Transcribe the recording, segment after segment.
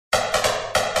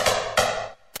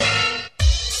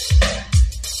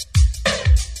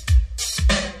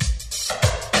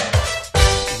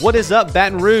What is up,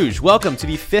 Baton Rouge? Welcome to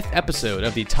the 5th episode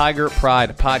of the Tiger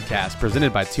Pride podcast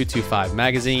presented by 225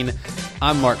 Magazine.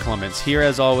 I'm Mark Clements, here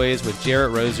as always with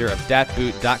Jarrett Roser of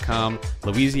datboot.com,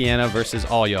 Louisiana versus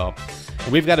all y'all.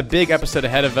 And we've got a big episode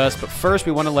ahead of us, but first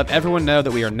we want to let everyone know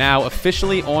that we are now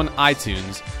officially on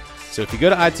iTunes. So if you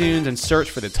go to iTunes and search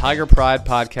for the Tiger Pride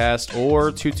podcast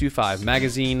or 225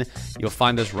 Magazine, you'll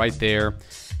find us right there.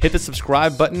 Hit the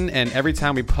subscribe button, and every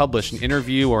time we publish an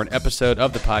interview or an episode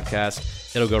of the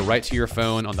podcast, it'll go right to your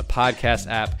phone on the podcast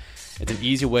app. It's an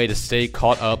easy way to stay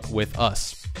caught up with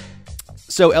us.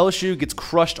 So LSU gets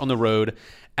crushed on the road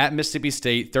at Mississippi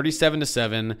State,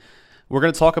 37-7. We're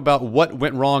going to talk about what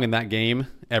went wrong in that game,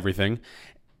 everything,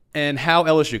 and how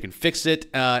LSU can fix it.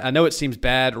 I know it seems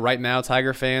bad right now,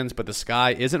 Tiger fans, but the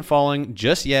sky isn't falling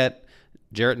just yet.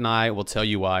 Jarrett and I will tell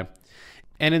you why.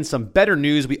 And in some better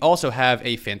news, we also have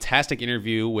a fantastic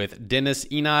interview with Dennis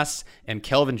Enos and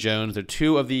Kelvin Jones. They're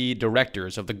two of the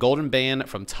directors of the Golden Band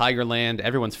from Tigerland,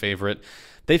 everyone's favorite.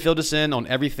 They filled us in on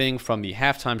everything from the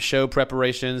halftime show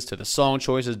preparations to the song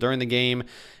choices during the game,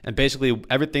 and basically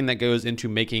everything that goes into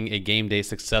making a game day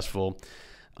successful.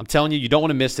 I'm telling you, you don't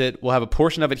want to miss it. We'll have a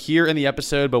portion of it here in the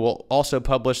episode, but we'll also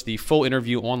publish the full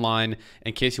interview online.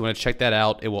 In case you want to check that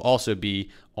out, it will also be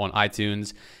on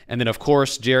iTunes. And then, of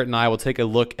course, Jarrett and I will take a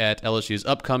look at LSU's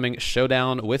upcoming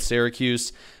showdown with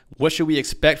Syracuse. What should we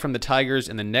expect from the Tigers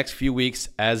in the next few weeks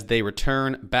as they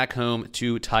return back home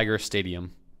to Tiger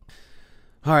Stadium?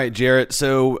 All right, Jarrett,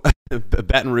 so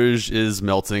Baton Rouge is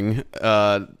melting.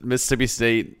 Mississippi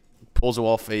State pulls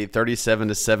off a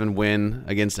 37-7 win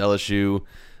against LSU.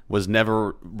 Was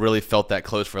never really felt that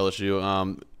close for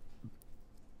LSU.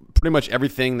 Pretty much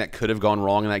everything that could have gone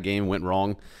wrong in that game went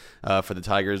wrong for the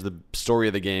Tigers. The story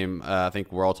of the game, I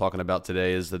think we're all talking about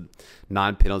today, is the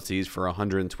 9 penalties for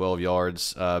 112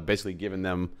 yards, basically giving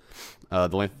them the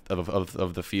length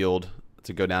of the field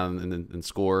to go down and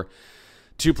score.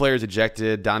 2 players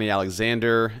ejected, Donnie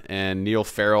Alexander and Neil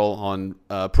Farrell on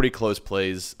pretty close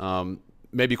plays.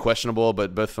 Maybe questionable,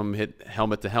 but both of them hit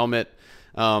helmet to helmet.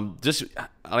 I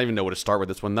don't even know where to start with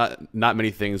this one. Not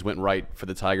many things went right for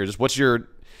the Tigers. Just what's your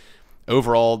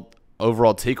overall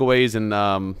takeaways? And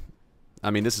I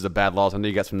mean, this is a bad loss. I know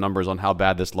you got some numbers on how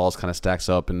bad this loss kind of stacks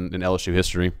up in LSU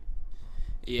history.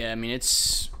 Yeah, I mean,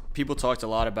 people talked a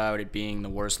lot about it being the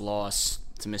worst loss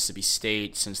to Mississippi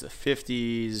State since the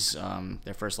 50s.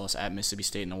 Their first loss at Mississippi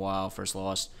State in a while. First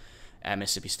loss at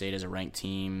Mississippi State as a ranked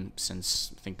team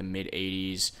since, I think, the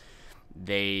mid-'80s.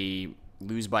 They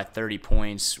lose by 30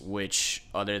 points, which,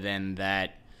 other than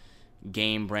that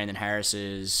game Brandon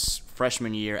Harris's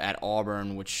freshman year at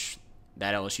Auburn, which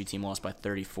that LSU team lost by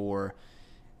 34,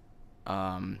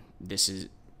 this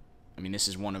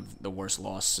is one of the worst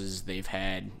losses they've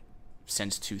had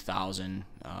since 2000.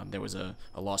 There was a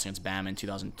loss against Bama in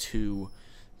 2002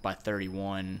 by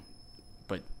 31,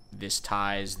 but this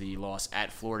ties the loss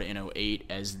at Florida in 2008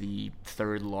 as the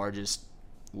 3rd largest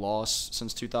loss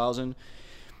since 2000.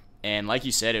 And like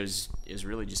you said, it was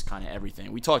really just kind of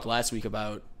everything. We talked last week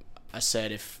about, I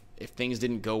said if things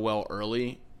didn't go well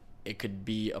early, it could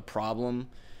be a problem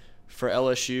for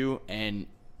LSU. And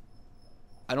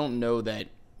I don't know that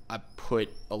I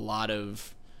put a lot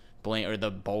of blame or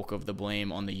the bulk of the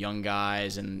blame on the young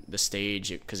guys and the stage,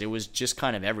 because it was just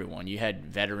kind of everyone. You had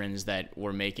veterans that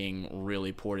were making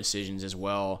really poor decisions as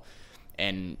well,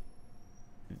 and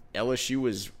LSU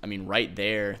was, right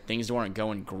there. Things weren't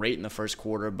going great in the first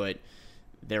quarter, but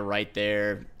they're right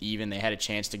there. Even they had a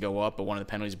chance to go up, but one of the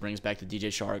penalties brings back the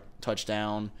DJ Shark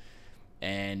touchdown,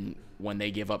 and when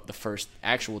they give up the first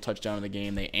actual touchdown of the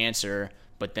game, they answer.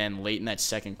 But then late in that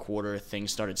second quarter,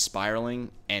 things started spiraling,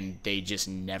 and they just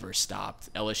never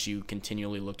stopped. LSU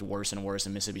continually looked worse and worse,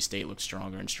 and Mississippi State looked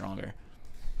stronger and stronger.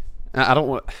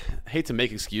 I hate to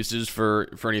make excuses for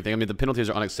anything. I mean, the penalties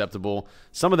are unacceptable.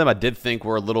 Some of them I did think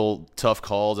were a little tough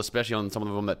calls, especially on some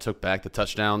of them that took back the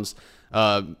touchdowns.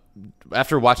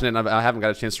 After watching it, and I haven't got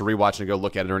a chance to rewatch and go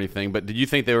look at it or anything, but did you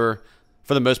think they were,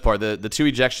 for the most part, the 2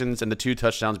 ejections and the 2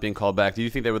 touchdowns being called back, do you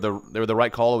think they were the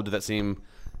right call, or did that seem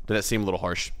a little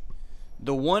harsh?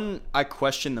 The one I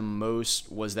questioned the most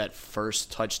was that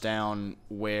first touchdown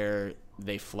where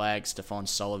they flag Stephon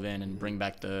Sullivan and bring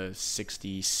back the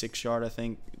 66-yard, I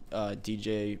think,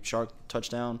 DJ Shark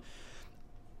touchdown.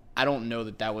 I don't know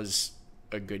that was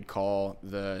a good call.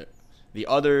 The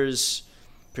others,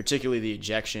 particularly the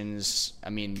ejections,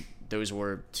 those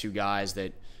were 2 guys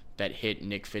that hit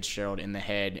Nick Fitzgerald in the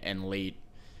head and late.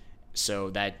 So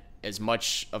that, as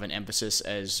much of an emphasis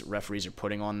as referees are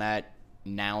putting on that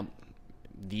now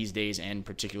these days, and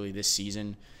particularly this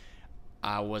season,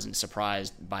 I wasn't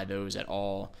surprised by those at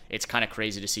all. It's kind of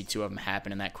crazy to see 2 of them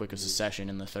happen in that quick of a succession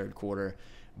in the third quarter.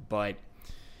 But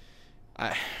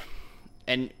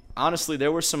and honestly,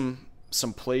 there were some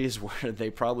plays where they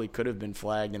probably could have been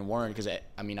flagged and weren't, because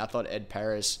I thought Ed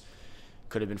Paris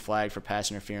could have been flagged for pass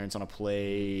interference on a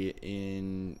play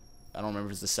in, I don't remember if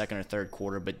it was the second or third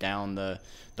quarter, but down the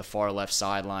far left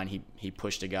sideline, he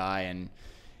pushed a guy, and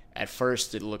at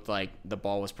first it looked like the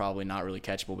ball was probably not really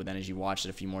catchable, but then as you watched it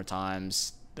a few more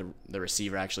times, the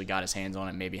receiver actually got his hands on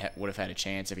it, maybe would have had a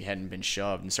chance if he hadn't been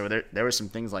shoved. And so there were some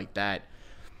things like that,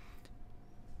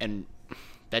 and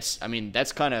that's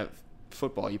kind of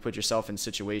football. You put yourself in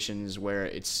situations where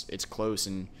it's close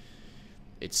and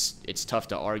it's tough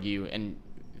to argue, and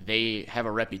they have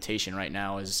a reputation right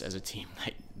now as a team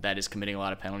that is committing a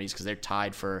lot of penalties, because they're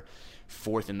tied for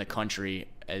fourth in the country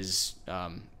as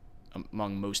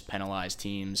among most penalized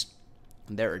teams.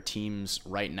 There are teams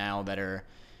right now that are,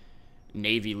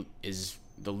 Navy is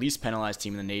the least penalized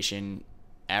team in the nation,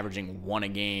 averaging 1 a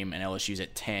game, and LSU's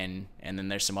at 10, and then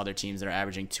there's some other teams that are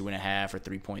averaging 2.5 or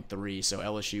 3.3. So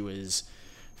LSU is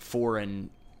 3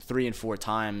 and 4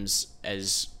 times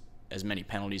as many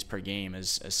penalties per game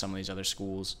as some of these other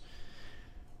schools.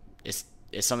 It's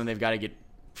something they've got to get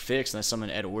fixed, and that's something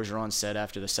Ed Orgeron said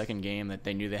after the second game, that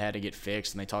they knew they had to get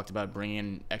fixed, and they talked about bringing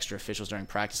in extra officials during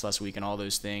practice last week and all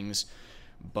those things.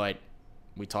 But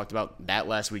we talked about that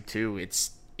last week too.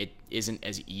 It isn't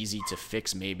as easy to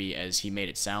fix maybe as he made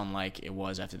it sound like it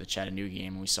was after the Chattanooga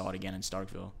game, and we saw it again in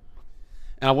Starkville.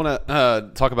 And I want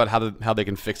to talk about how they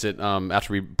can fix it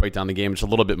after we break down the game just a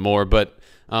little bit more. But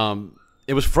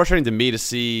it was frustrating to me to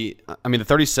see. I mean,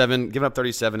 giving up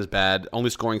 37 is bad. Only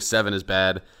scoring 7 is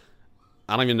bad.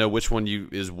 I don't even know which one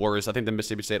is worse. I think the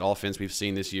Mississippi State offense we've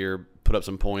seen this year put up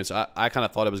some points. I kind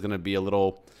of thought it was going to be a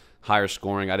little higher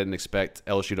scoring. I didn't expect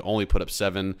LSU to only put up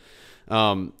 7.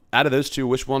 Out of those two,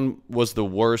 which one was the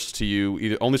worst to you,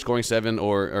 either only scoring 7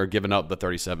 or giving up the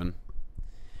 37?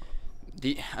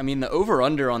 The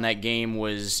over-under on that game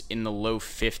was in the low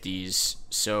 50s,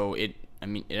 so it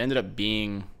ended up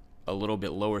being a little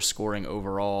bit lower scoring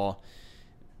overall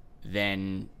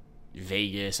than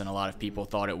Vegas and a lot of people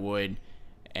thought it would.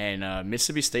 And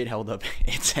Mississippi State held up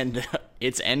its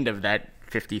end of that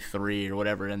 53 or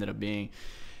whatever it ended up being.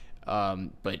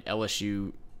 But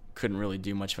LSU couldn't really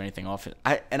do much of anything off it.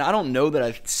 I don't know that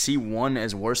I see one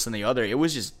as worse than the other. It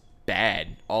was just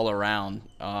bad all around.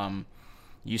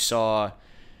 You saw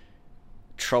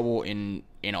trouble in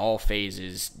all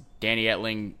phases. Danny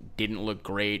Etling didn't look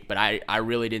great, but I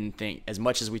really didn't think, as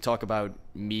much as we talk about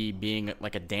me being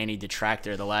like a Danny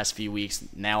detractor the last few weeks,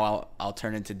 now I'll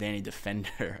turn into Danny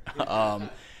defender.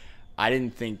 I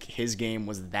didn't think his game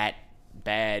was that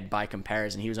bad by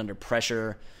comparison. He was under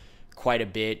pressure quite a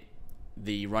bit.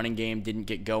 The running game didn't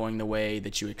get going the way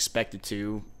that you expected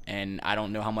to, and I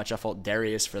don't know how much I fault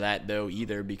Darius for that though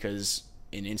either, because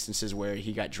in instances where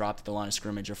he got dropped at the line of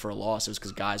scrimmage or for a loss, it was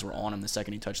because guys were on him the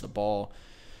second he touched the ball.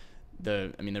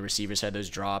 The receivers had those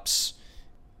drops.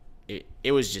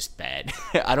 It was just bad.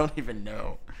 I don't even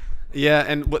know. Yeah,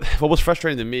 and what was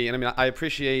frustrating to me, and I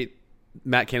appreciate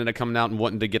Matt Canada coming out and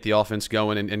wanting to get the offense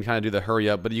going and kind of do the hurry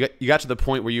up, but you got to the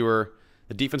point where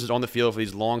the defense was on the field for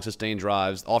these long sustained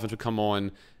drives. The offense would come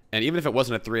on, and even if it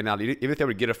wasn't a 3 and out, even if they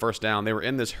would get a first down, they were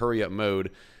in this hurry up mode.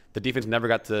 The defense never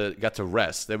got to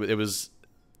rest. They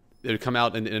would come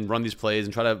out and run these plays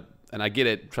and try to. And I get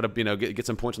it, try to get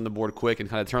some points on the board quick and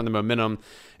kind of turn the momentum,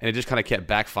 and it just kind of kept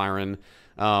backfiring.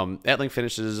 Etling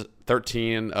finishes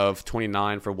 13 of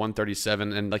 29 for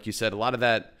 137, and like you said, a lot of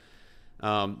that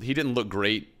he didn't look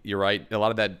great. You're right, a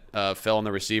lot of that fell on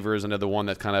the receivers. Another one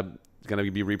that's kind of going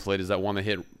to be replayed is that one that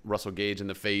hit Russell Gage in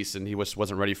the face, and he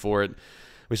wasn't ready for it.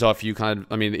 We saw a few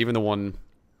even the one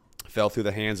fell through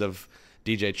the hands of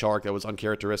DJ Chark that was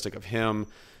uncharacteristic of him.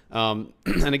 And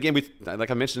again,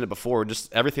 like I mentioned it before,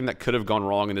 just everything that could have gone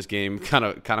wrong in this game kind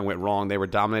of went wrong. They were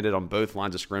dominated on both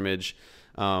lines of scrimmage.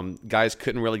 Guys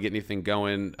couldn't really get anything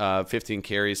going. 15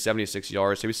 carries, 76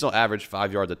 yards. So we still averaged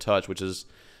 5 yards a touch, which is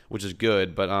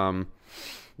good. But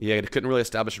they couldn't really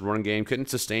establish a running game. Couldn't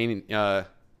sustain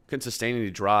any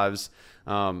drives.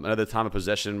 Another time of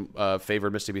possession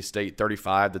favored Mississippi State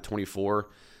 35-24.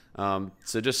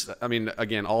 So just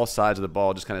again, all sides of the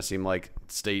ball just kind of seemed like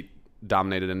State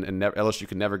dominated, and LSU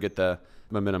could never get the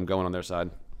momentum going on their side.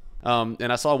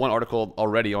 And I saw one article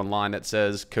already online that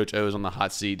says Coach O is on the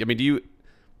hot seat.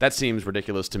 That seems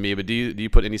ridiculous to me, but do you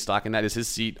put any stock in that? Is his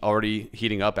seat already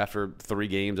heating up after 3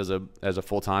 games as a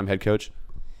full-time head coach?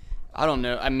 I don't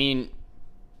know.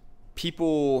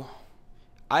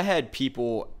 I had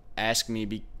people ask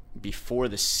me before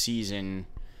the season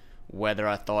whether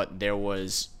I thought there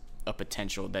was a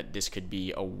potential that this could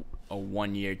be a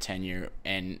 1-year tenure,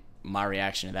 and my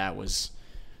reaction to that was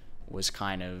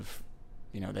kind of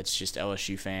that's just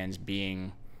LSU fans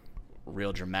being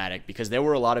real dramatic, because there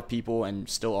were a lot of people, and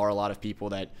still are a lot of people,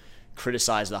 that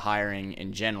criticize the hiring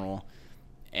in general.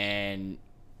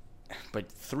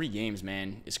 But 3 games,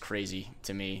 man, is crazy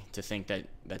to me, to think that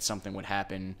something would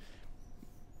happen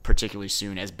particularly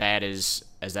soon. As bad as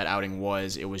that outing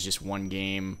was, it was just 1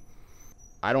 game.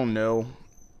 I don't know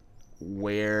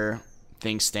where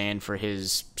things stand for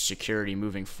his security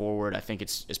moving forward. I think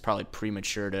it's probably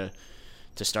premature to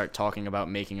start talking about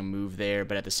making a move there.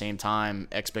 But at the same time,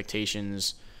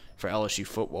 expectations for LSU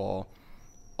football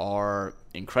are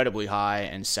incredibly high,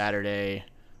 and Saturday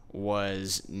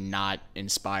was not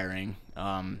inspiring.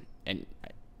 And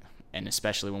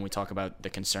especially when we talk about the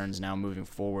concerns now moving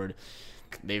forward,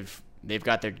 they've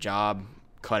got their job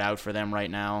cut out for them right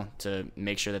now to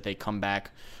make sure that they come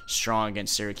back strong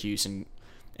against Syracuse and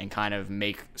kind of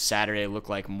make Saturday look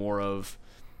like more of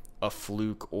a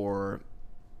fluke or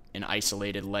an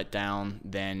isolated letdown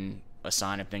than a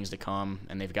sign of things to come.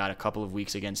 And they've got a couple of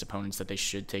weeks against opponents that they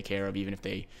should take care of, even if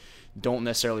they don't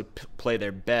necessarily play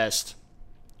their best,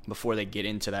 before they get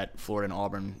into that Florida and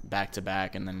Auburn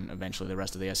back-to-back, and then eventually the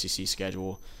rest of the SEC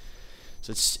schedule.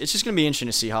 So it's just going to be interesting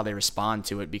to see how they respond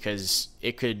to it, because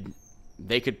they could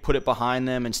put it behind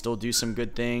them and still do some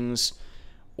good things,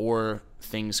 or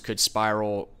things could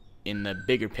spiral in the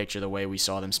bigger picture the way we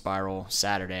saw them spiral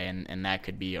Saturday, and that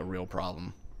could be a real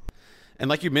problem. And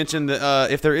like you mentioned,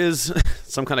 if there is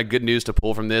some kind of good news to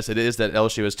pull from this, it is that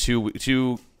LSU has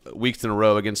two weeks in a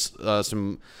row against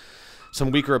some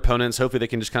weaker opponents. Hopefully they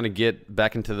can just kind of get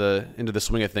back into the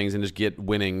swing of things and just get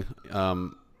winning,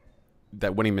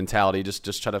 that winning mentality.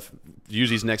 Just try to use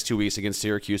these next 2 weeks against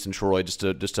Syracuse and Troy just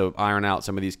to iron out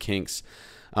some of these kinks.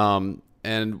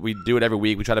 And we do it every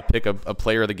week. We try to pick a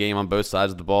player of the game on both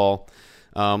sides of the ball.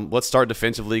 Let's start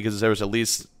defensively, because there was at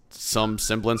least some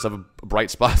semblance of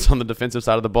bright spots on the defensive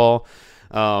side of the ball.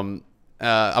 I'm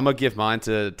going to give mine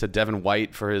to Devin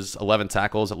White for his 11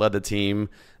 tackles that led the team,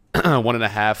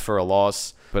 1.5 for a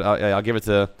loss. But I'll give it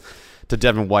to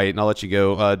Devin White, and I'll let you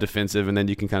go defensive, and then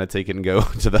you can kind of take it and go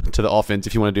to the offense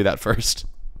if you want to do that first.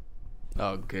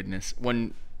 Oh, goodness.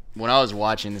 When I was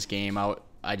watching this game,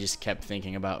 I just kept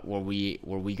thinking about, were we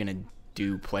going to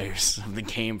do players of the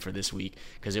game for this week,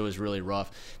 because it was really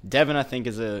rough. Devin, I think,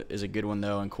 is a good one,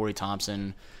 though, and Corey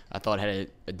Thompson, I thought, had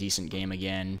a decent game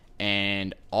again.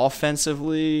 And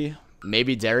offensively,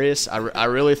 maybe Darius. I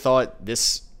really thought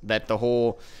that the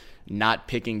whole not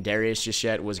picking Darius just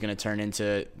yet was going to turn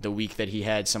into the week that he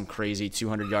had some crazy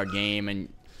 200-yard game, and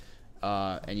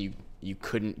you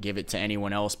couldn't give it to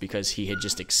anyone else because he had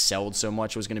just excelled so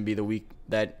much, was going to be the week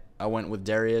that I went with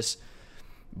Darius.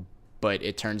 But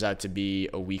it turns out to be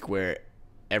a week where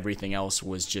everything else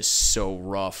was just so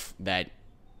rough that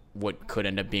what could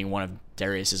end up being one of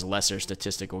Darius's lesser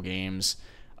statistical games,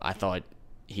 I thought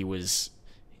he was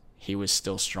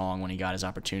still strong when he got his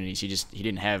opportunities. He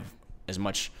didn't have as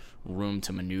much room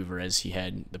to maneuver as he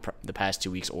had the past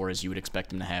 2 weeks, or as you would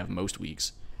expect him to have most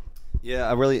weeks. Yeah,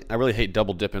 I really hate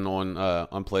double dipping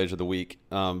on players of the week,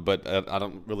 but I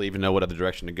don't really even know what other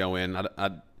direction to go in.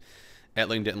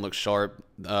 Etling didn't look sharp.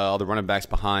 All the running backs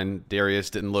behind Darius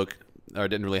didn't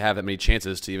really have that many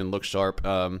chances to even look sharp.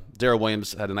 Darrell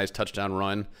Williams had a nice touchdown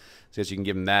run, so I guess you can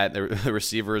give him that. The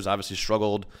receivers obviously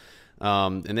struggled.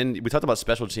 And then we talked about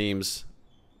special teams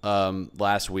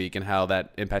last week and how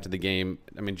that impacted the game.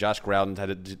 I mean, Josh Grouden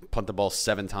had to punt the ball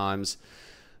 7 times.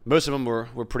 Most of them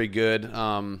were pretty good.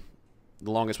 The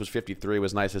longest was 53,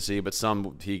 was nice to see, but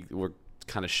some were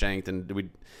kind of shanked, and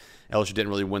LSU didn't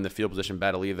really win the field position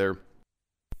battle either.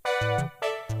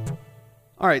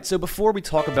 All right, so before we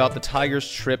talk about the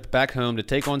Tigers' trip back home to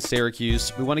take on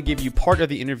Syracuse, we want to give you part of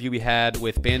the interview we had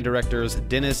with band directors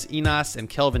Dennis Enos and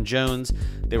Kelvin Jones.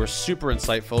 They were super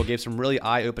insightful, gave some really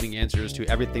eye-opening answers to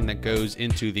everything that goes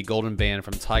into the Golden Band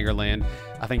from Tigerland.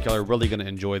 I think y'all are really going to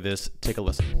enjoy this. Take a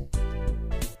listen.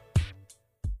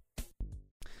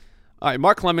 All right,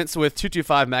 Mark Clements with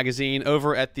 225 Magazine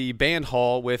over at the Band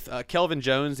Hall with Kelvin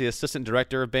Jones, the Assistant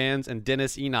Director of Bands, and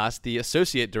Dennis Enos, the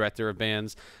Associate Director of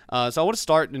Bands. So I want to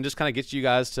start and just kind of get you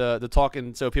guys to talk,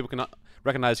 and so people can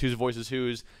recognize whose voice is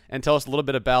whose, and tell us a little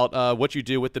bit about what you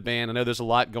do with the band. I know there's a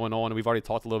lot going on, and we've already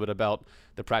talked a little bit about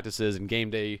the practices and game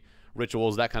day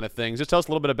rituals, that kind of thing. Just tell us a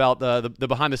little bit about the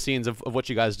behind the scenes of what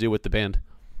you guys do with the band.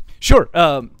 Sure.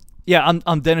 Yeah,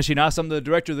 I'm Dennis Enos. I'm the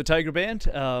director of the Tiger Band.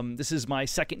 This is my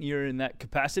second year in that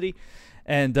capacity.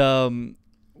 And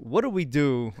what do we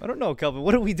do? I don't know, Kelvin.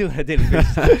 What do we do on a daily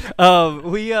basis?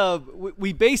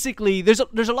 We basically, there's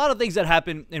a lot of things that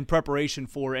happen in preparation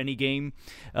for any game.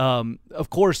 Of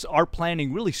course, our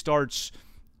planning really starts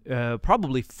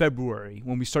probably February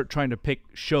when we start trying to pick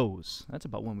shows. That's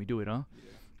about when we do it, huh?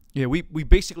 Yeah, we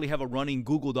basically have a running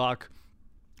Google Doc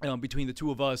between the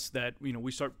two of us that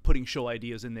we start putting show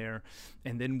ideas in there,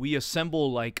 and then we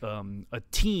assemble like a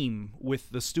team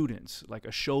with the students, like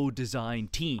a show design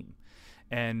team,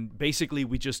 and basically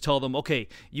we just tell them, okay,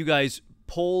 you guys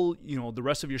poll the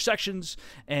rest of your sections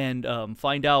and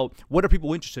find out what are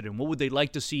people interested in, what would they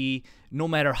like to see, no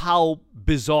matter how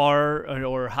bizarre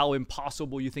or how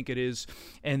impossible you think it is,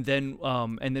 and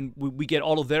then we get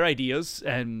all of their ideas,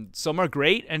 and some are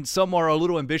great and some are a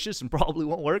little ambitious and probably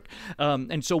won't work,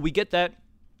 and so we get that,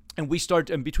 and we start,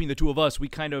 and between the two of us we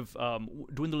kind of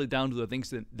dwindle it down to the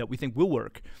things that we think will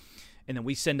work. And then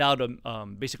we send out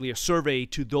basically a survey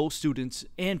to those students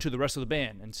and to the rest of the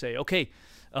band and say, okay,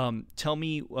 tell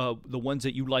me the ones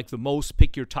that you like the most.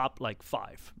 Pick your top like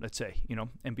 5, let's say,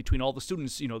 and between all the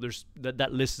students, there's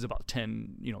that list is about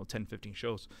 10, 15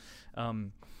 shows.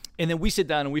 And then we sit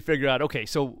down and we figure out, okay,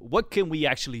 so what can we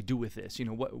actually do with this?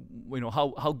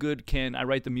 How good can I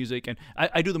write the music? And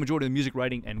I do the majority of the music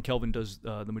writing, and Kelvin does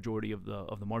the majority of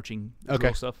the marching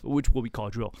drill stuff, what we call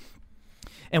drill.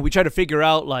 And we try to figure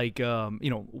out, like,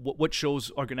 what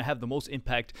shows are going to have the most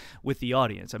impact with the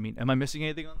audience. I mean, am I missing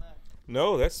anything on that?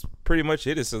 No, that's pretty much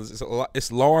it.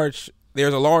 It's large.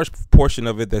 There's a large portion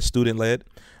of it that's student-led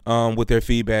with their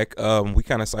feedback. We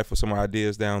kind of cipher some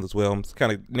ideas down as well. It's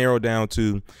kind of narrowed down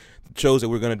to shows that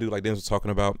we're going to do, like Dennis was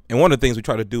talking about. And one of the things we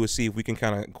try to do is see if we can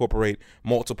kind of incorporate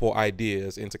multiple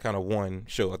ideas into kind of one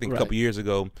show. I think a couple years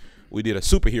ago we did a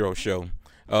superhero show.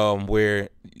 Where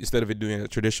instead of it doing a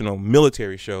traditional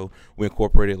military show, we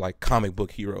incorporated like comic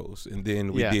book heroes, and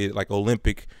then we did like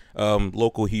Olympic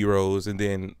local heroes, and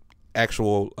then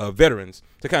actual veterans,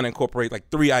 to kind of incorporate like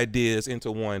 3 ideas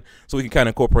into one, so we can kind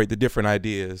of incorporate the different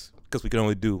ideas, because we can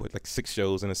only do like 6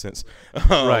 shows in a sense,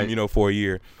 for a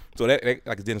year. So that,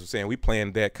 like Dennis was saying, we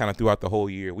planned that kind of throughout the whole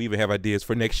year. We even have ideas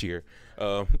for next year.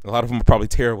 A lot of them are probably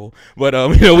terrible, but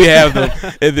we have them,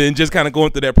 and then just kind of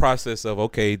going through that process of,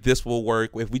 okay, this will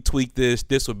work. If we tweak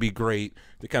this would be great,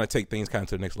 to kind of take things kind of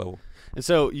to the next level. And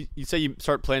so you say you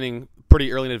start planning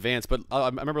pretty early in advance, but I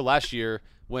remember last year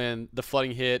when the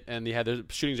flooding hit and you had the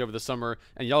shootings over the summer,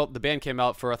 and the band came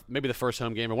out for maybe the first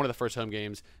home game or one of the first home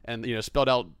games, and spelled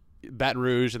out Baton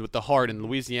Rouge and with the heart and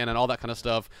Louisiana and all that kind of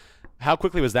stuff. How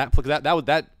quickly was that? Because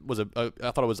that was I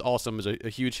thought it was awesome. It was a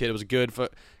huge hit. It was good for,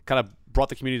 kind of brought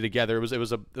the community together. It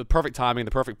was the perfect timing,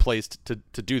 the perfect place to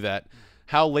do that.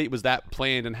 How late was that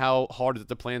planned, and how hard is it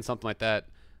to plan something like that?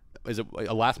 Is it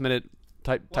a last minute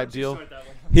type deal?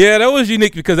 Yeah, that was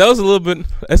unique because that was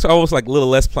that's almost like a little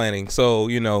less planning. So,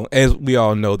 as we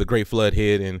all know, the Great Flood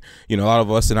hit, and, a lot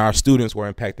of us and our students were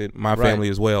impacted, my family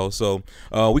as well. So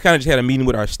we kind of just had a meeting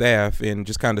with our staff and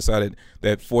just kind of decided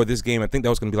that for this game, I think that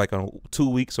was going to be like 2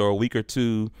 weeks or a week or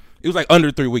two. It was like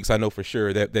under 3 weeks, I know for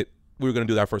sure, that we were going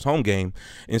to do our first home game.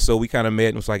 And so we kind of met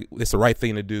and was like, it's the right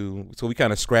thing to do. So we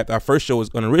kind of scrapped. Our first show was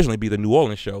going to originally be the New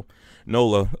Orleans show,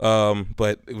 NOLA,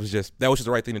 but that was just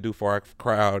the right thing to do for our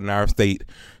crowd and our state.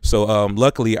 So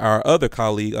luckily, our other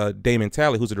colleague, Damon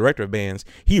Talley, who's the director of bands,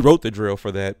 he wrote the drill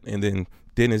for that. And then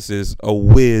Dennis is a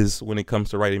whiz when it comes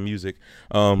to writing music.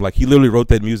 Like, he literally wrote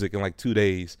that music in like 2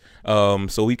 days.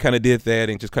 So we kind of did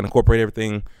that and just kind of incorporate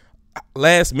everything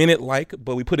last minute,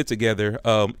 but we put it together.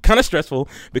 Kind of stressful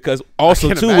because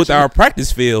also too, with our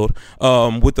practice field,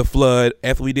 with the flood,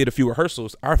 after we did a few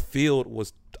rehearsals, our field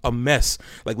was a mess.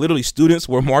 Like, literally, students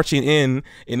were marching in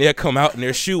and they'd come out and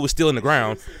their shoe was still in the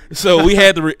ground. So we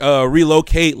had to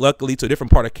relocate, luckily, to a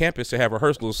different part of campus to have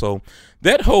rehearsals. So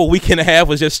that whole week and a half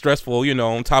was just stressful,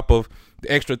 on top of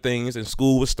the extra things, and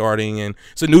school was starting, and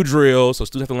it's a new drill, so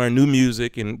students have to learn new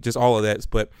music and just all of that.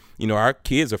 But our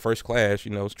kids are first class.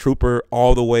 It's Trooper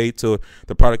all the way to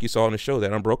the product you saw on the show,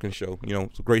 that Unbroken show.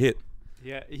 It's a great hit.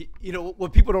 Yeah,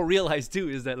 what people don't realize too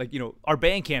is that, like, our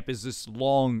band camp is this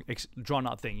long, drawn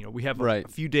out thing. We have a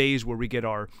few days where we get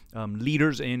our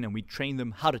leaders in and we train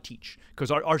them how to teach, because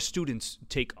our students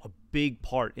take a big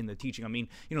part in the teaching. I mean,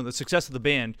 the success of the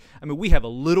band, we have a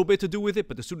little bit to do with it,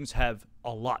 but the students have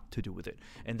a lot to do with it,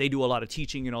 and they do a lot of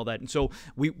teaching and all that. And so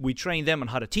we train them on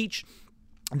how to teach.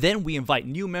 Then we invite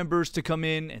new members to come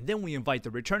in, and then we invite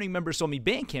the returning members. So,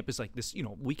 band camp is like this,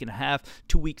 week and a half,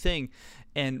 2 week thing.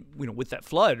 And, with that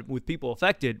flood, with people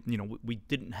affected, we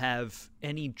didn't have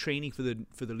any training for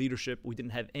the leadership. We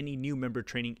didn't have any new member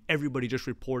training. Everybody just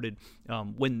reported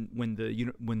when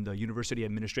the university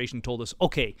administration told us,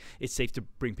 okay, it's safe to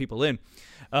bring people in.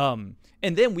 And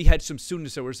then we had some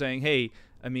students that were saying, hey,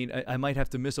 I might have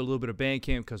to miss a little bit of band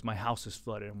camp because my house is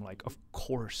flooded. I'm like, of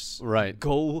course. Right.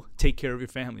 Go take care of your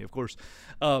family, of course.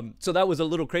 So that was a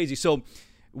little crazy. So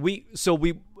we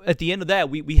at the end of that,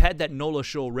 we had that NOLA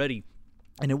show ready.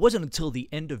 And it wasn't until the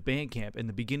end of band camp and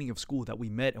the beginning of school that we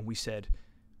met and we said,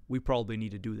 we probably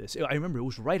need to do this. I remember it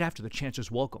was right after the Chancellor's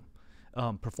Welcome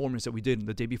performance that we did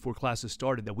the day before classes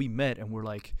started that we met and we're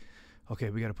like,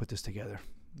 okay, we got to put this together.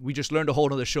 We just learned a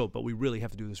whole other show, but we really have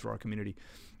to do this for our community.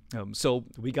 So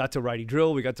we got to writing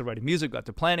drill, we got to writing music, got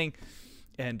to planning,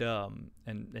 and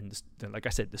like I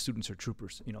said, the students are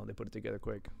troopers. You know, they put it together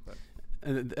quick. But.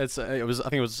 And I think it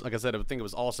was like I said, I think it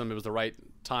was awesome. It was the right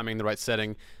timing, the right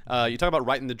setting. You talk about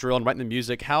writing the drill and writing the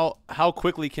music. How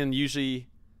quickly can usually,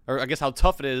 or I guess how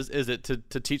tough it is it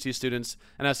to teach these students?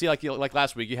 And I see like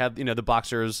last week you had the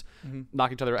boxers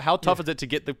knock each other out. How tough is it to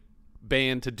get the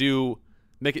band to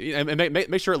make it and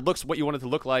make sure it looks what you want it to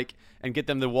look like and get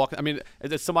them to walk? I mean,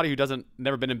 as somebody who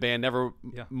never been in band, never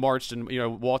marched and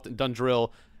walked and done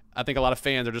drill, I think a lot of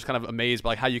fans are just kind of amazed by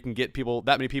like how you can get that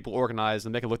many people organized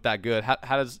and make it look that good. How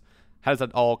does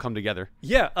that all come together?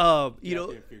 Yeah,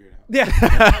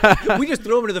 yeah. We just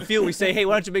throw them into the field. We say, hey,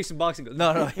 why don't you make some boxing?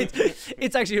 No,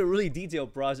 it's actually a really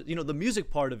detailed process. The music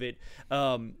part of it,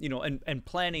 and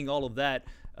planning all of that.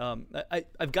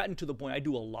 I've gotten to the point, I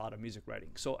do a lot of music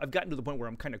writing. So I've gotten to the point where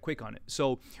I'm kind of quick on it.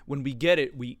 So when we get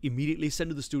it, we immediately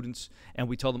send to the students and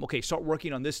we tell them, okay, start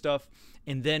working on this stuff.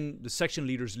 And then the section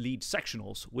leaders lead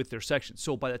sectionals with their sections.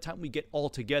 So by the time we get all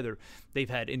together,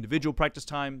 they've had individual practice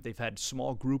time, they've had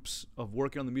small groups of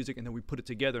working on the music, and then we put it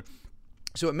together.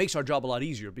 So it makes our job a lot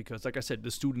easier because, like I said, the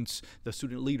student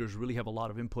leaders really have a lot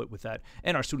of input with that.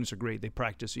 And our students are great. They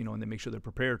practice, and they make sure they're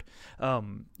prepared.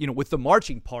 With the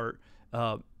marching part,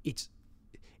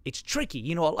 it's tricky,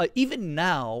 even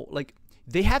now, like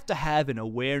they have to have an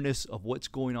awareness of what's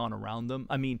going on around them.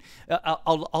 I mean,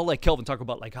 I'll let Kelvin talk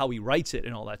about like how he writes it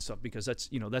and all that stuff because that's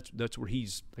where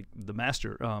he's like the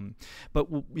master. But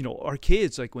our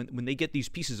kids, like when they get these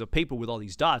pieces of paper with all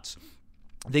these dots,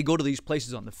 they go to these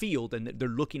places on the field and they're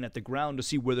looking at the ground to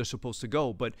see where they're supposed to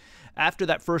go. But after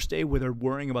that first day where they're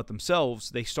worrying about themselves,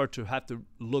 they start to have to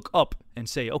look up and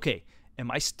say, okay,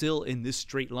 am I still in this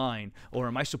straight line, or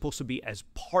am I supposed to be as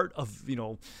part of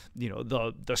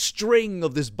the string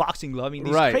of this boxing glove? I mean,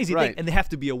 these crazy things, and they have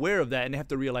to be aware of that, and they have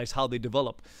to realize how they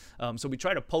develop. So we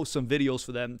try to post some videos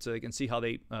for them so they can see how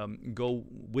they go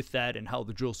with that and how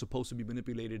the drill is supposed to be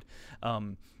manipulated.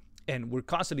 And we're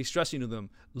constantly stressing to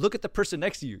them, look at the person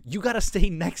next to you. You got to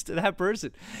stay next to that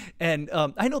person. And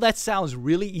I know that sounds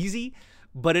really easy,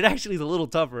 but it actually is a little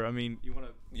tougher. I mean, you want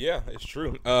to. Yeah, it's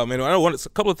true. And a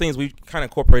couple of things we kind of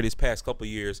incorporated this past couple of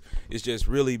years is just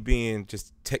really being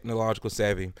just technological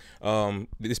savvy.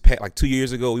 Like 2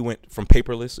 years ago, we went from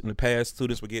paperless. In the past,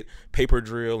 students would get paper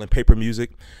drill and paper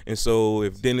music. And so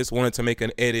if Dennis wanted to make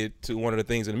an edit to one of the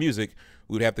things in the music,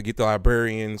 we would have to get the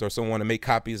librarians or someone to make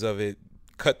copies of it,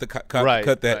 cut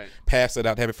that, pass it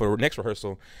out, have it for the next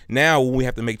rehearsal. Now, when we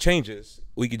have to make changes,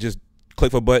 we could just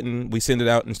click a button, we send it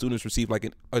out, and students receive like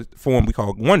a form we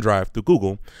call OneDrive through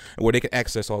Google, where they can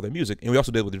access all their music. And we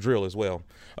also did with the drill as well.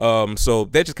 So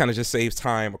that just kind of just saves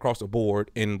time across the board.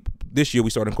 And this year we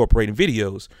started incorporating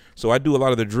videos. So I do a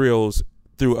lot of the drills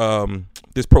through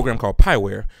this program called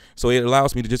Piware. So it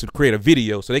allows me to just create a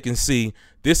video so they can see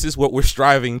this is what we're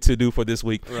striving to do for this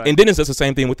week. Right. And Dennis does the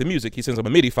same thing with the music. He sends them a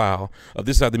MIDI file of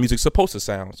this is how the music's supposed to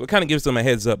sound. So it kind of gives them a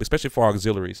heads up, especially for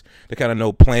auxiliaries. They kind of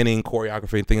know planning,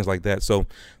 choreography, and things like that. So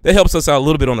that helps us out a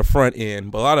little bit on the front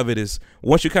end. But a lot of it is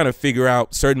once you kind of figure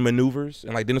out certain maneuvers,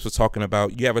 and like Dennis was talking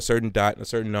about, you have a certain dot and a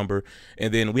certain number.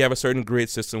 And then we have a certain grid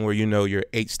system where you're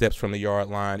 8 steps from the yard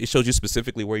line. It shows you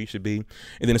specifically where you should be.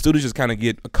 And then the students just kind of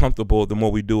get comfortable the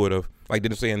more we do it of, like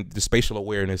Dennis saying, the spatial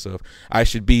awareness of I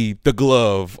should be the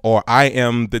glove, or I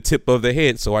am the tip of the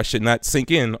head, so I should not sink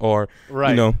in, or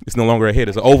it's no longer a head,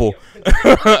 it's an oval.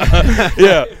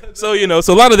 Yeah. So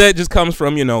so a lot of that just comes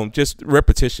from just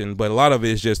repetition, but a lot of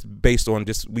it is just based on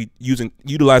just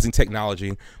utilizing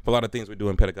technology for a lot of things we're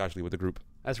doing pedagogically with the group.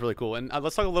 That's really cool. And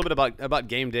let's talk a little bit about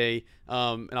game day.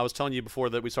 And I was telling you before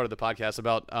that we started the podcast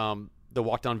about the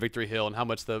walk down Victory Hill and how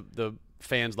much the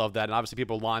fans love that, and obviously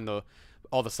people line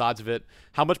all the sides of it.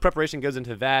 How much preparation goes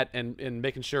into that, and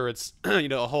making sure it's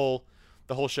the whole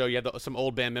show. You have some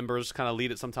old band members kind of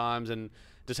lead it sometimes, and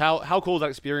just how cool is that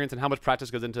experience, and how much practice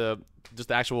goes into just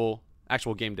the actual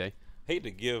game day? Hate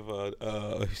to give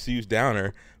a huge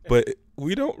downer, but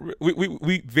we don't.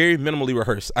 We very minimally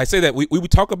rehearse. I say that we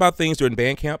talk about things during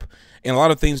band camp, and a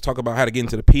lot of things talk about how to get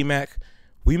into the PMAC.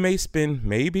 We may spend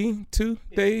maybe 2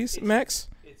 days max.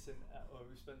 We spend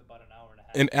about an hour and a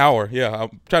half. An hour, yeah.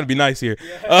 I'm trying to be nice here.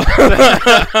 Yeah.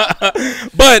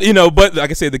 But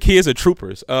like I said, the kids are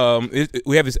troopers.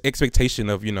 We have this expectation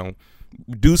of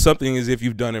do something as if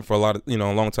you've done it for a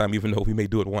long time, even though we may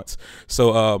do it once.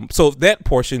 So that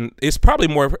portion is probably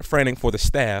more frantic for the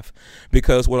staff,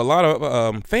 because what a lot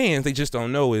of fans, they just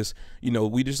don't know is,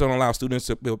 we just don't allow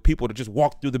people to just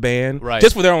walk through the band,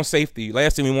 just for their own safety.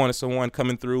 Last thing we want is someone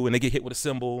coming through and they get hit with a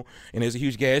cymbal and there's a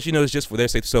huge gash. It's just for their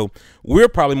safety. So we're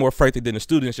probably more frantic than the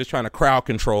students, just trying to crowd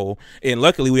control. And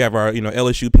luckily we have our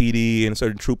LSU PD and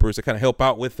certain troopers to kind of help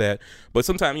out with that. But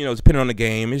sometimes depending on the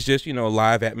game, it's just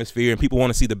live atmosphere and people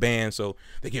want to see the band, so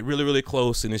they get really, really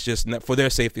close, and it's just not, for their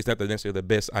safety, it's not necessarily the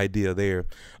best idea there.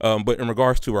 But in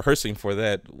regards to rehearsing for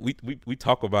that, we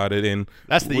talk about it, and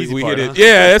that's the easy part. Hit it.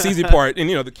 Yeah, that's the easy part. And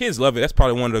the kids love it. That's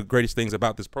probably one of the greatest things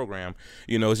about this program.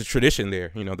 It's a tradition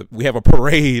there. We have a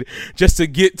parade just to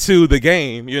get to the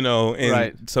game.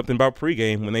 And something about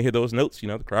pregame, when they hear those notes,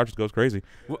 the crowd just goes crazy.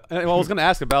 Well, I was going to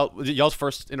ask about y'all's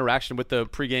first interaction with the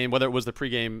pregame, whether it was the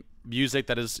pregame music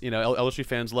that is LSU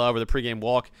fans love, or the pregame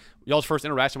walk. Y'all's first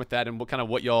interaction with that, and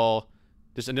what y'all,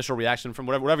 this initial reaction from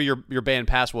whatever your band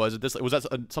pass was. Was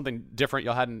that something different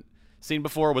y'all hadn't seen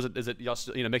before? Is it y'all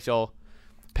makes y'all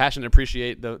passionate and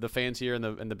appreciate the fans here and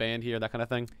the band here, that kind of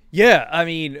thing? Yeah, I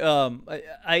mean,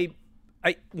 I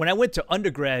when I went to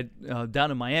undergrad down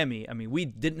in Miami, we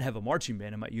didn't have a marching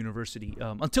band at my university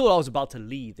until I was about to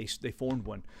leave. They formed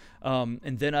one,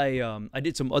 and then I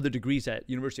did some other degrees at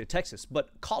University of Texas. But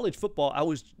college football, I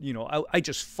was I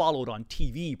just followed on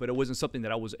TV, but it wasn't something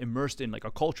that I was immersed in, like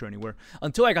a culture anywhere,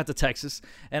 until I got to Texas,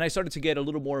 and I started to get a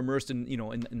little more immersed in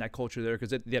in that culture there,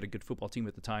 because they had a good football team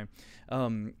at the time.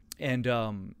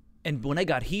 And when I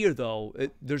got here, though,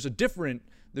 there's a different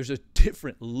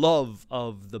love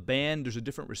of the band. There's a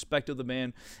different respect of the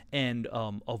band and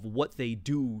of what they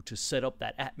do to set up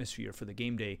that atmosphere for the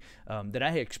game day that I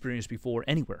had experienced before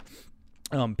anywhere.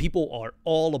 People are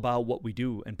all about what we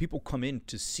do, and people come in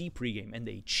to see pregame and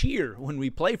they cheer when we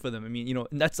play for them. And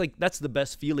that's the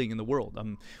best feeling in the world.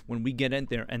 When we get in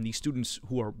there and these students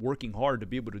who are working hard to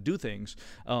be able to do things,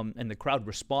 and the crowd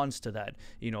responds to that.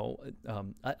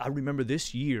 I remember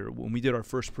this year when we did our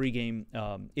first pregame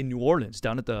in New Orleans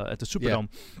down at the Superdome.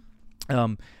 Yeah.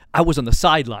 I was on the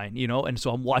sideline, and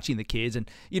so I'm watching the kids,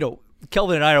 and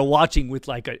Kelvin and I are watching with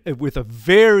a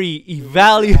very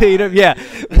evaluative. Yeah,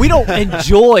 we don't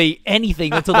enjoy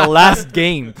anything until the last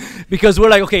game, because we're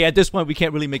like, okay, at this point we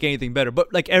can't really make anything better. But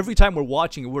every time we're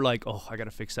watching it, we're like, oh, I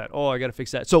gotta fix that. Oh, I gotta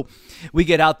fix that. So we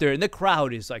get out there, and the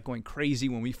crowd is going crazy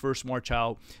when we first march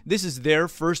out. This is their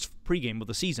first pregame of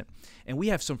the season, and we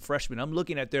have some freshmen. I'm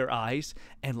looking at their eyes,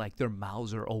 and their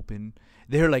mouths are open.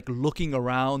 They're looking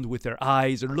around with their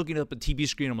eyes. They're looking up at the TV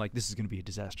screen. I'm like, this is going to be a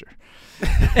disaster.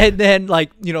 And then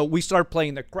we start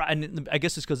playing the crowd. And I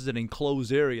guess it's because it's an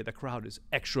enclosed area. The crowd is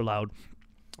extra loud.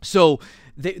 So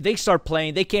they start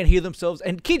playing. They can't hear themselves.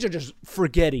 And kids are just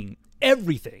forgetting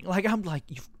everything. I'm like,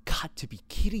 you've got to be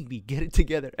kidding me. Get it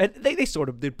together. And they sort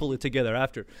of did pull it together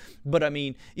after. But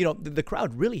the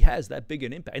crowd really has that big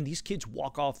an impact. And these kids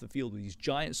walk off the field with these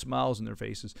giant smiles on their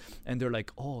faces, and they're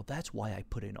like, oh, that's why I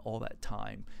put in all that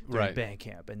time during band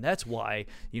camp. And that's why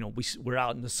we're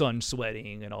out in the sun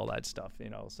sweating and all that stuff.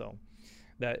 So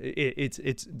that it's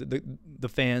the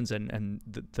fans and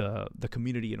the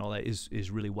community and all that is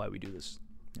really why we do this.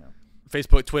 Yeah.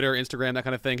 Facebook, Twitter, Instagram, that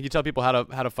kind of thing. Can you tell people how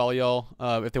to follow y'all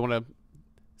if they want to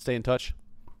stay in touch?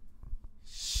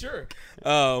 Sure.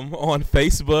 On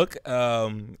Facebook,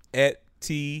 at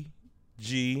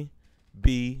TGBFTL,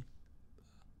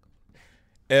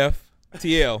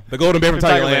 the Golden Bear from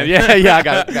Tigerland. Yeah, I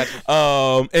got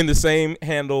you. And the same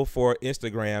handle for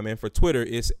Instagram, and for Twitter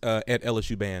is at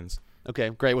LSU Bands. Okay,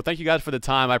 great. Well, thank you guys for the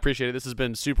time. I appreciate it. This has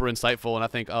been super insightful, and I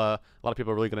think a lot of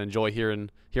people are really going to enjoy hearing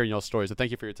y'all's stories. So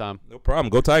thank you for your time. No problem.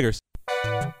 Go Tigers.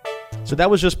 So that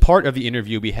was just part of the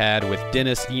interview we had with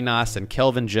Dennis Enos and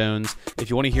Kelvin Jones. If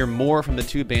you want to hear more from the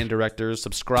two band directors,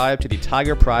 subscribe to the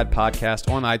Tiger Pride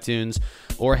podcast on iTunes,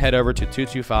 or head over to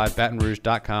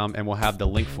 225batonrouge.com and we'll have the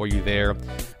link for you there.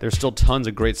 There's still tons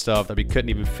of great stuff that we couldn't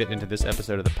even fit into this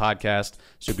episode of the podcast,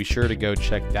 so be sure to go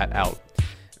check that out.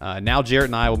 Now Jarrett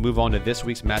and I will move on to this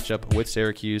week's matchup with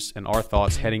Syracuse and our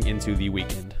thoughts heading into the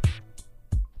weekend.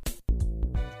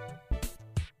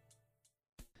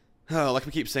 Oh, like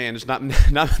we keep saying, there's not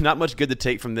much good to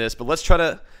take from this, but let's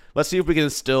see if we can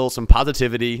instill some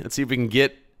positivity. Let's see if we can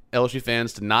get LSU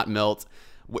fans to not melt.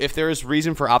 If there is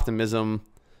reason for optimism,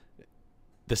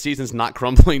 the season's not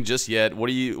crumbling just yet. What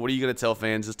are you going to tell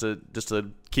fans just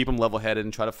to keep them level-headed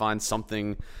and try to find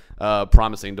something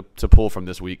promising to pull from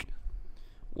this week?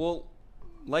 Well,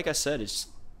 like I said, it's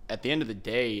at the end of the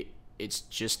day, it's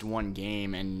just one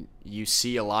game, and you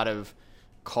see a lot of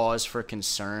cause for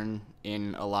concern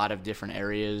in a lot of different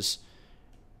areas,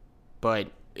 but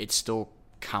it's still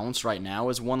counts right now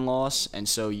as one loss, and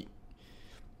so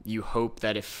you hope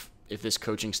that if this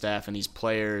coaching staff and these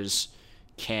players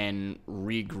can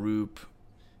regroup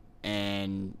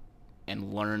and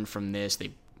learn from this,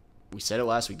 we said it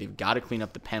last week, they've got to clean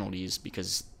up the penalties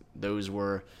because those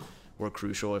were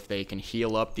crucial. If they can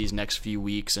heal up these next few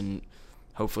weeks, and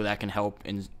hopefully that can help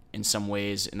in some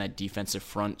ways in that defensive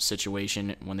front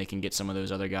situation when they can get some of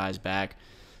those other guys back,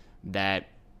 that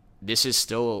this is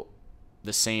still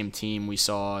the same team we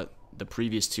saw the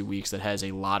previous 2 weeks that has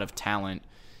a lot of talent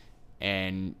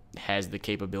and has the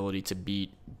capability to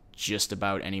beat just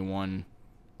about anyone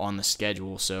on the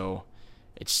schedule. So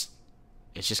it's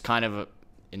just kind of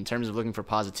in terms of looking for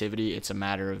positivity, it's a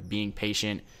matter of being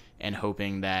patient and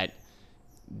hoping that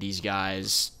these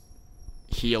guys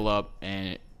heal up,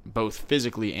 and both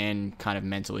physically and kind of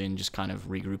mentally, and just kind of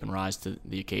regroup and rise to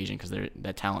the occasion because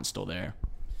that talent's still there.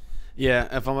 Yeah,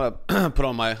 if I'm gonna put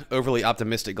on my overly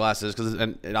optimistic glasses, because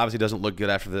it obviously doesn't look good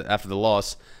after the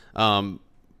loss.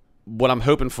 What I'm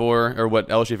hoping for, or what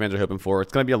LSU fans are hoping for,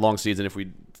 it's going to be a long season if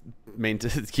we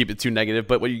keep it too negative.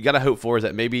 But what you got to hope for is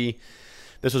that maybe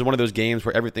this was one of those games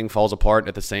where everything falls apart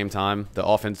at the same time. The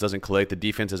offense doesn't click, the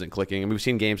defense isn't clicking, and we've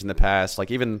seen games in the past,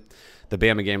 like even the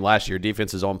Bama game last year.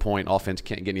 Defense is on point, offense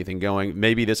can't get anything going.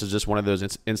 Maybe this is just one of those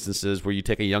instances where you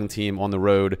take a young team on the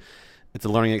road. It's a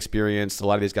learning experience. A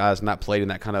lot of these guys have not played in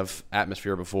that kind of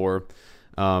atmosphere before,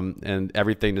 and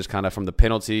everything just kind of from the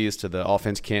penalties to the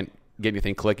offense can't get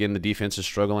anything clicking. The defense is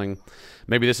struggling.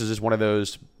 Maybe this is just one of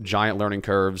those giant learning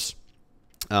curves.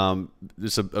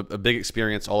 It's a big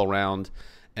experience all around,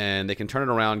 and they can turn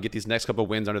it around, get these next couple of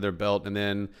wins under their belt, and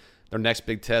then their next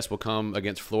big test will come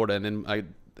against Florida. And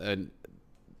then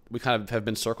we kind of have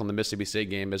been circling the Mississippi State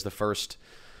game as the first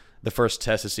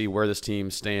test to see where this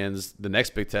team stands. The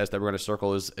next big test that we're going to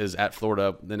circle is at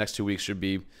Florida. The next 2 weeks should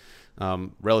be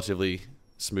relatively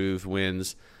smooth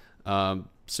wins.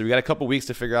 So we got a couple weeks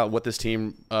to figure out what this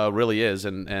team really is,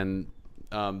 and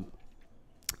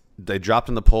they dropped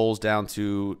in the polls down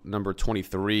to number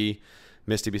 23.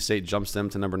 Mississippi State jumps them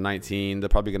to number 19. They're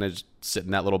probably going to sit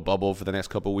in that little bubble for the next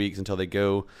couple weeks until they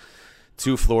go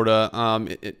to Florida.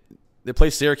 They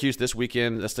play Syracuse this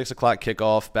weekend, a 6 o'clock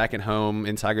kickoff back at home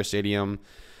in Tiger Stadium.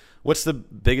 What's the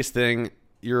biggest thing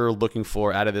you're looking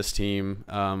for out of this team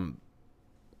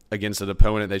against an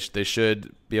opponent? They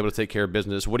should be able to take care of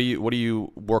business. What do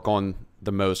you work on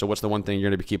the most, or what's the one thing you're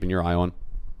going to be keeping your eye on?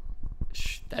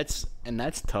 That's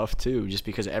tough too, just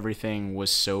because everything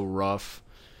was so rough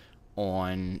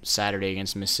on Saturday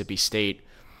against Mississippi State,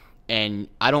 and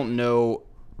I don't know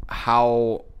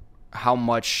how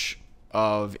much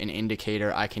of an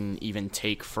indicator I can even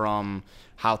take from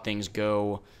how things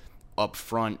go up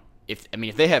front. If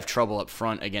they have trouble up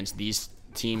front against these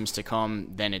teams to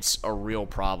come, then it's a real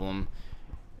problem.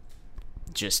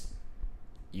 Just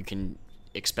you can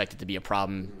expect it to be a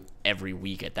problem every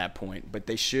week at that point. But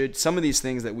they should. Some of these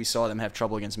things that we saw them have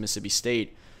trouble against Mississippi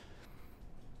State,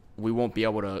 we won't be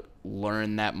able to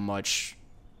learn that much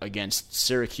against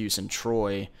Syracuse and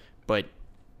Troy. But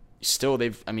still,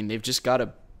 they've just got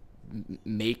to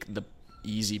make the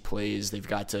easy plays. They've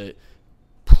got to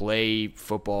play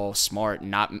football smart,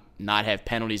 not have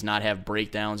penalties, not have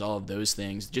breakdowns, all of those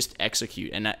things. Just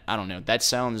execute. And I don't know. That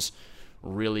sounds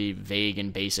really vague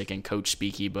and basic and coach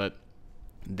speaky, but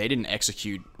they didn't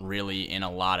execute really in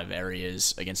a lot of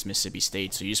areas against Mississippi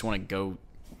State. So you just want to go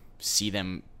see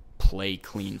them play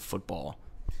clean football.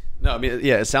 No,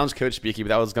 it sounds coach speaky, but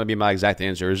that was going to be my exact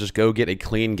answer. Is just go get a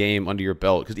clean game under your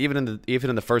belt, because even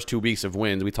in the first 2 weeks of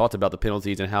wins, we talked about the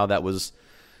penalties and how that was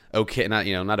okay,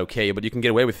 not okay, but you can get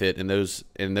away with it in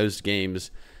those games,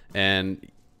 and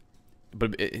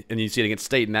you see it against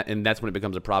State, and that's when it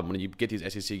becomes a problem, when you get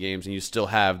these SEC games and you still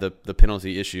have the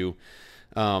penalty issue.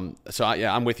 I'm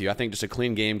with you. I think just a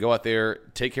clean game, go out there,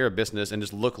 take care of business, and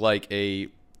just look like a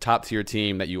top tier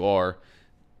team that you are.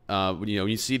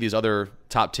 You see these other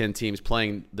top 10 teams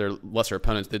playing their lesser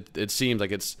opponents. It seems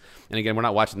like it's, and again, we're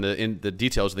not watching the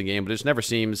details of the game, but it just never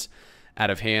seems out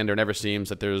of hand, or never seems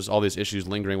that there's all these issues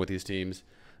lingering with these teams.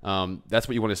 That's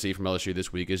what you want to see from LSU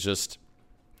this week, is just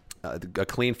a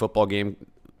clean football game,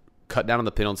 cut down on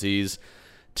the penalties,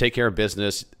 take care of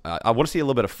business. I want to see a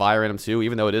little bit of fire in them too,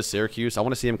 even though it is Syracuse. I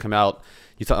want to see him come out.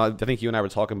 I think you and I were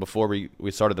talking before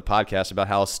we started the podcast about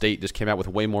how State just came out with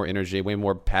way more energy, way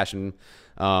more passion,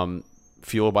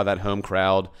 fueled by that home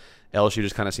crowd. LSU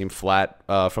just kind of seemed flat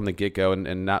from the get-go,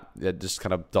 and not just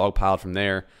kind of dogpiled from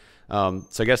there. So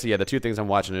I guess, the two things I'm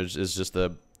watching is just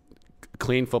the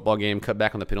clean football game, cut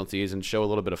back on the penalties, and show a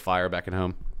little bit of fire back at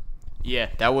home. Yeah,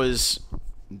 that was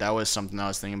something I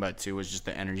was thinking about too, was just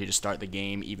the energy to start the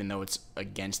game, even though it's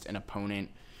against an opponent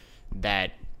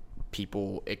that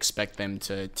people expect them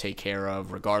to take care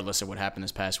of, regardless of what happened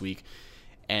this past week.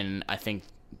 And I think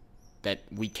that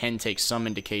we can take some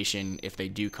indication if they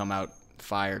do come out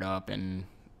fired up and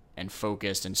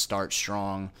focused and start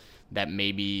strong, that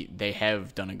maybe they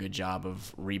have done a good job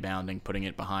of rebounding, putting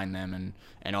it behind them,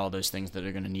 and all those things that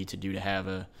they're going to need to do to have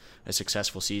a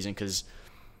successful season. Because,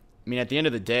 I mean, at the end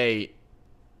of the day,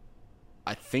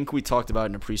 I think we talked about it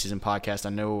in a preseason podcast. I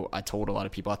know I told a lot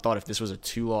of people I thought if this was a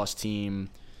 2-loss team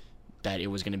that it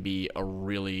was going to be a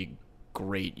really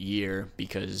great year,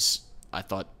 because I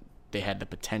thought they had the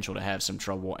potential to have some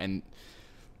trouble. And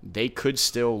they could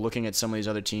still, looking at some of these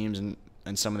other teams and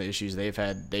some of the issues they've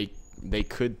had, they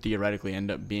could theoretically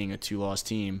end up being a 2-loss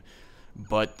team,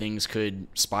 but things could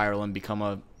spiral and become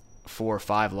a 4 or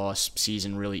 5-loss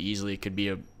season really easily. It could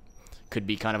be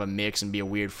kind of a mix and be a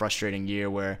weird, frustrating year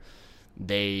where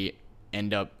they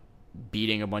end up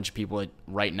beating a bunch of people that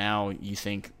right now you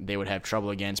think they would have trouble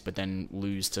against, but then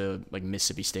lose to like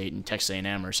Mississippi State and Texas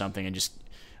A&M or something, and just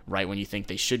right when you think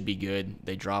they should be good,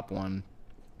 they drop one.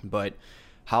 But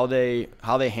how they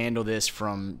handle this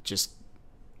from just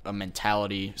a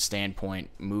mentality standpoint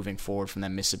moving forward from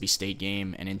that Mississippi State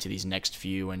game and into these next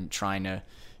few, and trying to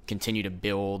continue to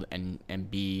build and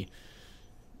be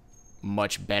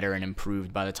much better and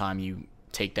improved by the time you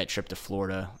take that trip to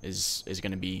Florida is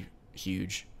going to be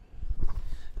huge.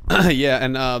 Yeah,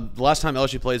 and the last time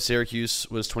LSU played Syracuse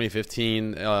was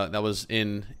 2015. That was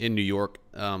in New York.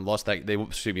 Won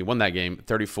that game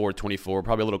 34-24,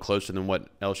 probably a little closer than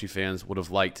what LSU fans would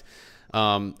have liked.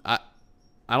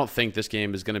 I don't think this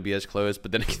game is going to be as close,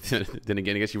 but then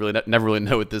again, I guess you really never really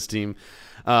know with this team.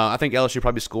 I think LSU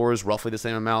probably scores roughly the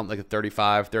same amount, like a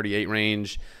 35, 38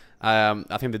 range. I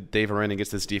think that Dave Aranda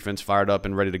gets this defense fired up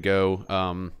and ready to go,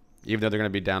 even though they're going to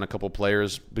be down a couple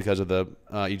players because of the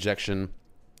ejection.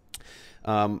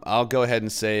 I'll go ahead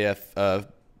and say a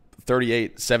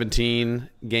 38-17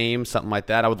 game, something like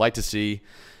that. I would like to see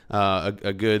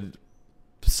a good,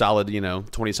 solid,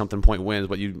 20-something point wins,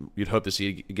 but you'd hope to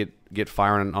see get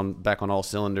firing back on all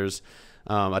cylinders.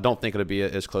 I don't think it'll be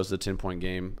as close to a 10-point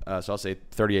game, so I'll say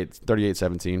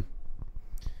 38-17.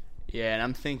 Yeah, and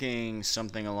I'm thinking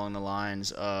something along the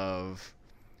lines of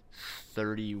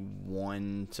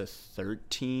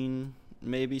 31-13,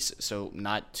 maybe. So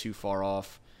not too far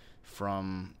off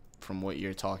from what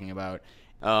you're talking about.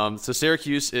 So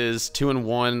Syracuse is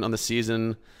 2-1 on the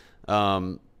season.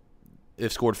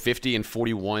 They've scored 50 and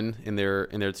 41 in their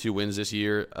 2 wins this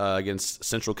year against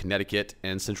Central Connecticut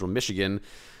and Central Michigan.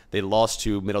 They lost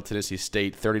to Middle Tennessee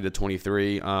State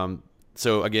 30-23.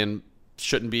 So again,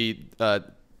 shouldn't be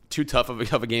too tough of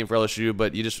a game for LSU,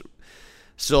 but you just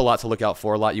still a lot to look out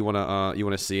for, a lot you want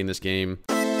to see in this game.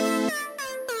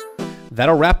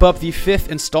 That'll wrap up the 5th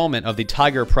installment of the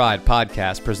Tiger Pride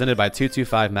podcast presented by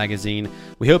 225 Magazine.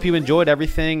 We hope you enjoyed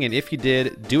everything, and if you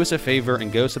did, do us a favor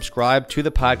and go subscribe to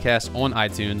the podcast on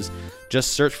iTunes.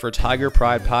 Just search for Tiger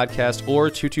Pride Podcast or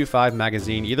 225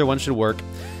 Magazine. Either one should work.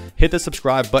 Hit the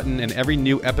subscribe button, and every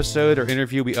new episode or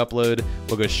interview we upload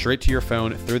will go straight to your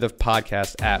phone through the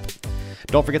podcast app.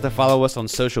 Don't forget to follow us on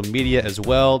social media as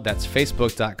well. That's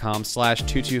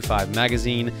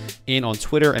facebook.com/225magazine and on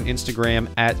Twitter and Instagram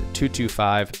at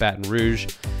 225 Baton Rouge.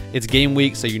 It's game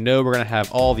week, so we're going to have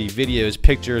all the videos,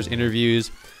 pictures, interviews,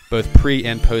 both pre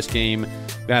and post game. We're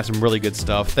going to have some really good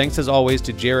stuff. Thanks as always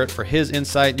to Jarrett for his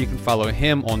insight. You can follow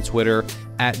him on Twitter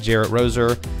at Jarrett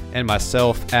Roser and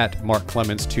myself at Mark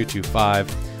Clements 225.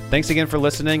 Thanks again for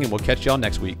listening, and we'll catch y'all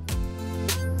next week.